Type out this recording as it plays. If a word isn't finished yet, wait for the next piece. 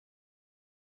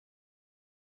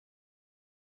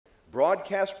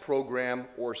broadcast program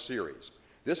or series.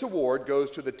 This award goes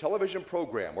to the television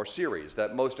program or series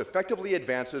that most effectively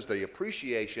advances the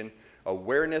appreciation,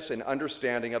 awareness, and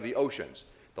understanding of the oceans,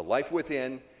 the life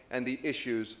within, and the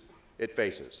issues it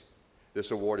faces.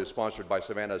 This award is sponsored by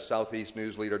Savannah's Southeast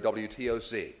News leader,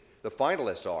 WTOC. The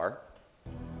finalists are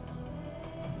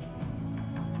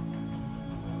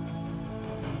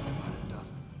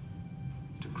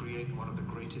to create one of the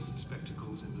greatest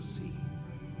spectacles in the sea.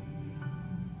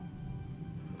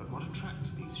 But what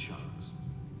attracts these sharks?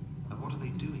 And what are they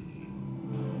doing here?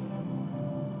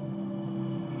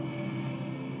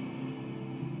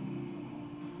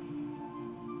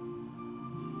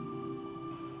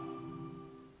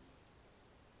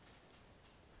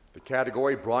 the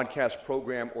category Broadcast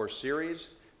Program or Series.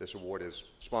 This award is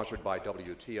sponsored by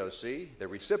WTOC. The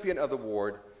recipient of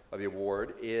the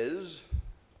award is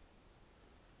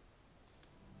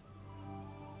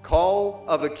Call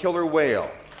of the Killer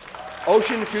Whale,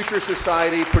 Ocean Future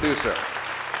Society producer.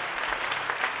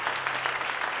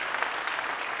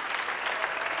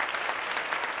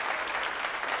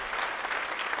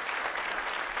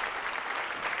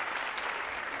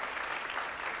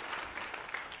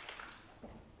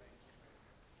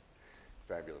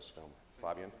 Fabulous film.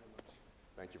 Fabian,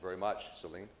 thank you very much.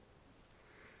 Celine.